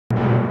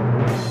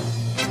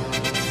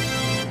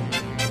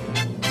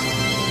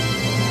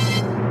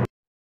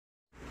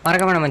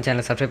மறக்காம நம்ம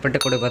சேனலை சப்ஸ்கிரைப்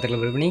பண்ணிட்டு கூட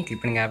பார்த்துக்கலாம் பண்ணி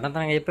கிளிக் பண்ணுங்க. அப்படின்னா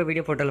தான் எப்போ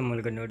வீடியோ போட்டாலும்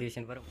உங்களுக்கு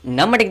நோட்டிஃபிகேஷன் வரும்.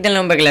 நம்ம டெக்னிக்கல்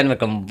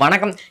நம்பர்களுக்கும்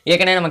வணக்கம்.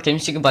 ஏற்கனவே நம்ம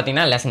கெமிஸ்ட்ரிக்கு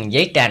பார்த்தீங்கன்னா லெசன்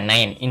 8 and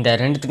 9 இந்த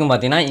ரெண்டுத்துக்கும்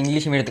பார்த்தீங்கன்னா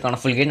இங்கிலீஷ் மீடியத்துக்கான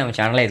ஃபுல் கைட் நம்ம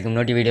சேனலில் இதுக்கு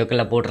முன்னாடி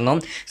வீடியோக்களில்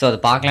போட்டிருந்தோம். ஸோ அது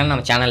பார்க்கலாம்னு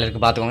நம்ம சேனலில்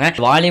இருக்குது பார்த்துக்கோங்க.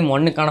 Volume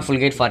 1க்கான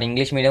full guide for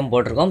English medium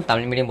போட்டிருக்கோம்,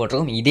 தமிழ் மீடியம்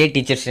போட்டிருக்கோம். இதே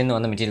டீச்சர்ஸ்லேருந்து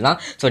வந்த மெட்டீரியல்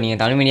தான். ஸோ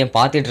நீங்கள் தமிழ் மீடியம்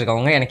பார்த்துட்டு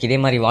இருக்கவங்க எனக்கு இதே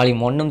மாதிரி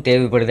வால்யூம் 1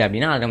 தேவைப்படுது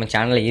அப்படின்னா அது நம்ம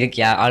சேனலில்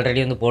இருக்கு.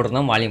 ஆல்ரெடி வந்து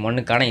போட்டிருந்தோம் வால்யூம்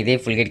 1க்கான இதே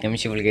full guide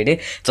chemistry full guide.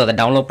 So அதை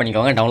டவுன்லோட்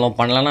பண்ணிக்கோங்க. டவுன்லோட்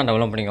பண்ணலாம்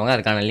டவுன்லோட் பண்ணிக்கோங்க.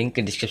 அதுக்கான லிங்க்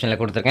டிஸ்கிரிப்ஷனில்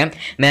கொடுத்துருக்கேன்,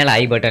 மேலே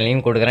ஐ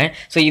பட்டன்லையும் கொடுக்குறேன்.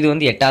 ஸோ இது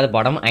வந்து 8வது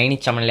பாடம்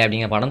ஐனிச்சமநிலை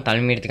அப்படிங்கிற பாடம்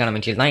தமிழ் மீடியத்துக்கான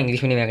மெட்டீரியல் தான்.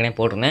 இங்கிலீஷ் மீடியம் ஏற்கனவே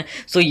போட்டிருந்தேன்.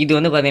 ஸோ இது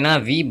வந்து பார்த்தீங்கன்னா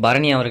வி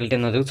பரணி அவர்கள்ட்ட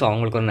இருந்தது. ஸோ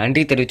அவங்களுக்கு ஒரு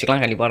நன்றி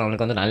தெரிவிச்சுக்கலாம். கண்டிப்பாக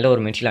அவங்களுக்கு வந்து நல்ல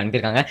ஒரு மெட்டீரியல்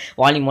அனுப்பியிருக்காங்க.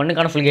 வால்யூம்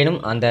 1க்கான ஃபுல் கைடும்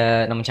அந்த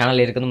நம்ம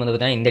சேனலில் இருக்கிறது வந்து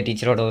பார்த்தீங்கன்னா இந்த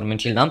டீச்சரோட ஒரு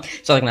மெட்டீரியல் தான்.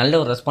 ஸோ அதுக்கு நல்ல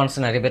ஒரு ரெஸ்பான்ஸ்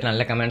நிறைய பேர்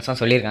நல்ல கமெண்ட்ஸ் தான்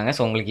சொல்லியிருக்காங்க.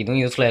 ஸோ உங்களுக்கு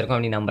இதுவும் யூஸ்ஃபுல்லாக இருக்கும்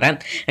அப்படின்னு நம்புறேன்.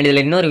 அண்ட்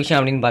இதில் இன்னொரு விஷயம்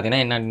அப்படின்னு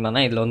பார்த்தீங்கன்னா என்ன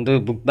அப்படின்னா இதில் வந்து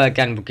புக்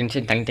பேக் அண்ட் புக்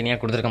இன்ஷன் தனித்தனியாக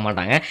கொடுத்துருக்க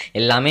மாட்டாங்க.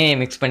 எல்லாமே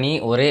மிக்ஸ் பண்ணி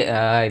ஒரே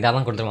இதாக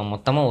தான் கொடுத்துருப்பாங்க.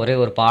 மொத்தமாக ஒரே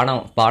ஒரு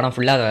பாடம்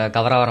ஃபுல்லாக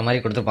கவர் ஆகிற மாதிரி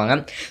கொடுத்துருப்பாங்க.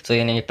 ஸோ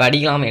இதை நீங்கள்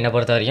படிக்கலாம் என்னை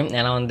பொறுத்த வரைக்கும்.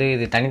 ஏன்னா வந்து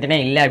இது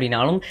தனித்தனியாக இல்லை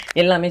அப்படின்னாலும்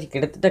எல்லாமே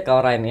கிட்டத்தட்ட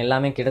கவர் ஆயிரும்.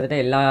 எல்லாமே கிட்டத்தட்ட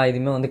எல்லா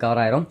இதுவுமே வந்து கவர்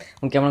ஆயிரும்.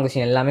 முக்கியமான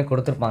கொஸ்டின் எல்லாமே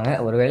கொடுத்துருப்பாங்க.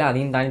 ஒருவேளை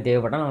அதையும் தாண்டி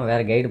தேவைப்பட்டால் நம்ம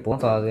வேறு கைடு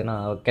போவோம். ஸோ அது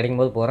நான் கிடைக்கும்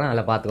போது போகிறேன்,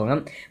 அதில் பார்த்துக்கோங்க.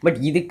 பட்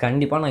இது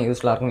கண்டிப்பாக நான்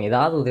யூஸ்ஃபுல்லாக இருக்கும்.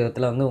 ஏதாவது ஒரு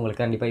விதத்தில் வந்து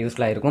உங்களுக்கு கண்டிப்பாக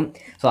யூஸ்ஃபுல்லாக இருக்கும்.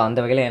 ஸோ அந்த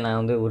வகையில் நான்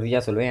வந்து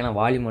உறுதியாக சொல்லுவேன். ஏன்னா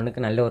வால்யூம்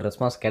 1க்கு நல்ல ஒரு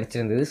ரெஸ்பான்ஸ்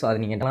கிடச்சிருந்தது. ஸோ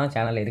அது நீங்கள்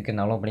சேனலில் இருக்குது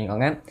டவுன்லோட்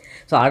பண்ணிக்கோங்க.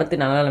 ஸோ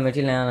அடுத்து நல்ல நல்ல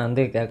மெட்டீரியல் நான்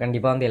வந்து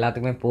கண்டிப்பாக வந்து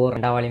எல்லாத்துக்குமே போகிறேன்.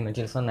 2 வால்யூம்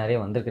மெட்டீரியல்ஸும் நிறைய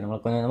வந்திருக்கு,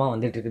 நம்மளுக்கு கொஞ்சம் கொஞ்சமாக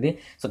வந்துட்டு இருக்குது.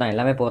 ஸோ நான்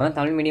எல்லாமே போகிறேன்,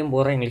 தமிழ் மீடியம்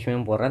போகிறேன், இங்கிலீஷ்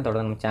மீடியம் போடுறேன்.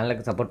 தொடர்ந்து நம்ம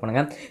சேனலுக்கு சப்போர்ட்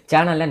பண்ணுங்கள்.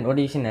 சேனலில்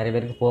நோட்டிஃபிகேஷன் நிறைய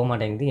பேருக்கு போக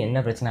மாட்டேங்குது.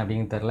 என்ன பிரச்சனை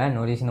அப்படின்னு தெரியல.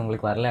 நோட்டிஃபிகேஷன்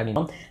உங்களுக்கு வரல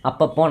அப்படின்னா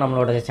அப்பப்போ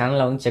நம்மளோட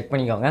சேனலை வந்து செக்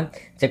பண்ணிக்கோங்க.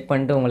 செக்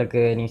பண்ணிட்டு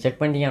உங்களுக்கு நீங்கள் செக்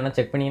பண்ணிட்டீங்கன்னா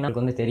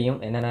உங்களுக்கு வந்து தெரியும்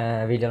என்னென்ன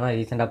வீடியோலாம்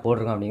ரீசெண்டாக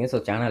போட்டிருக்கோம் அப்படிங்க. ஸோ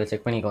சேனலை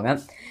செக் பண்ணிக்கோங்க.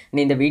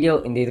 இந்த வீடியோ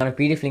இந்த இதுக்கான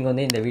பிடிஎஃப் லிங்க்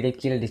வந்து இந்த வீடியோ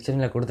கீழே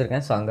டிஸ்கிரிப்ஷனில்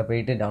கொடுத்துருக்கேன். ஸோ அங்கே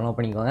போயிட்டு டவுன்லோட்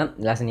பண்ணிக்கோங்க.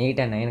 Lesson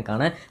 8 and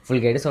 9க்கான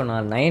full guide. So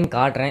நான் 9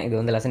 காட்டுறேன். இது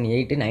வந்து லெசன்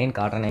 8 9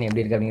 காட்டுறேன். 9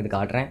 எப்படி இருக்குது அப்படிங்கிறது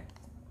காட்டுறேன்.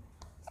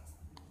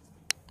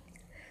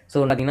 ஸோ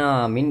பார்த்தீங்கன்னா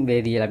மின்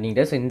வேதியியல்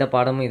அப்படின்ட்டு. ஸோ இந்த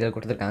பாடமும் இதில்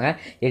கொடுத்துருக்காங்க.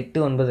 8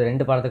 9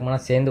 2 பாடத்துக்கு மேலே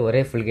சேர்ந்து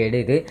ஒரே ஃபுல் கைடு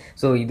இது.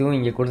 ஸோ இதுவும்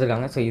இங்கே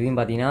கொடுத்துருக்காங்க. ஸோ இதையும்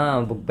பார்த்தீங்கன்னா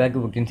புக் பேக்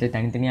புக் இன்சைட்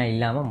தனித்தனியாக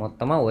இல்லாமல்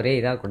மொத்தமாக ஒரே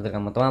இதாக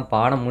கொடுத்துருக்காங்க. மொத்தமாக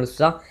பாடம்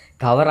முழுசாக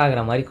கவர்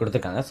ஆகிற மாதிரி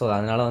கொடுத்துருக்காங்க. ஸோ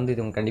அதனால் வந்து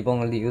இது கண்டிப்பாக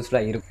உங்களுக்கு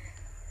யூஸ்ஃபுல்லாக இருக்கும்.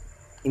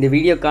 இந்த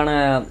வீடியோக்கான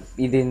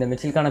இந்த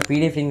மெட்டீரியலுக்கான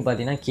பிடிஎஃப் லிங்க்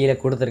பார்த்தீங்கன்னா கீழே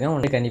கொடுத்துருக்கேன்.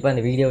 உங்களுக்கு கண்டிப்பாக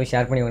இந்த வீடியோவை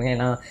ஷேர் பண்ணி விடுங்க.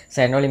 ஏன்னா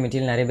என்னோட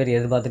மெட்டீரியல் நிறைய பேர்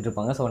எதிர்பார்த்துட்டு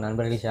இருப்பாங்க. ஸோ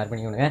நண்பர்களுக்கு ஷேர்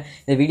பண்ணி விடுங்க.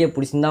 இந்த வீடியோ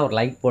பிடிச்சிருந்தால் ஒரு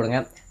லைக் போடுங்க.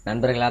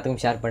 நண்பர்கள் எல்லாத்துக்கும்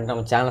ஷேர் பண்ணிட்டு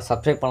நம்ம சேனலை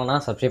சப்ஸ்கிரைப்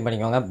பண்ணலாம், சப்ஸ்கிரைப்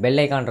பண்ணிக்கோங்க.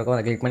 பெல் ஐக்கான் இருக்கும்,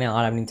 அதை கிளிக் பண்ணி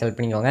ஆல் அப்படின்னு செலக்ட்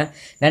பண்ணிக்கோங்க.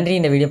 நன்றி.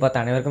 இந்த வீடியோ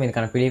பார்த்த அனைவருக்கும்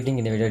இதுக்கான பிடிஎஃப்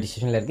லிங்க் இந்த வீடியோ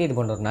டிஸ்கிரிப்ஷனில் இருக்குது. இது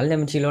போன்ற ஒரு நல்ல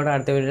மெட்டீரியலோட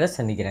அடுத்த வீடியோவில்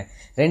சந்திக்கிறேன்.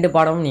 2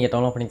 பாடமும் நீங்கள்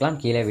டவுன்லோட் பண்ணிக்கலாம்.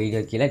 கீழே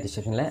வீடியோ கீழே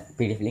டிஸ்கிரிப்ஷனில்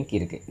பிடிஎஃப் லிங்க்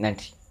இருக்குது.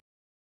 நன்றி.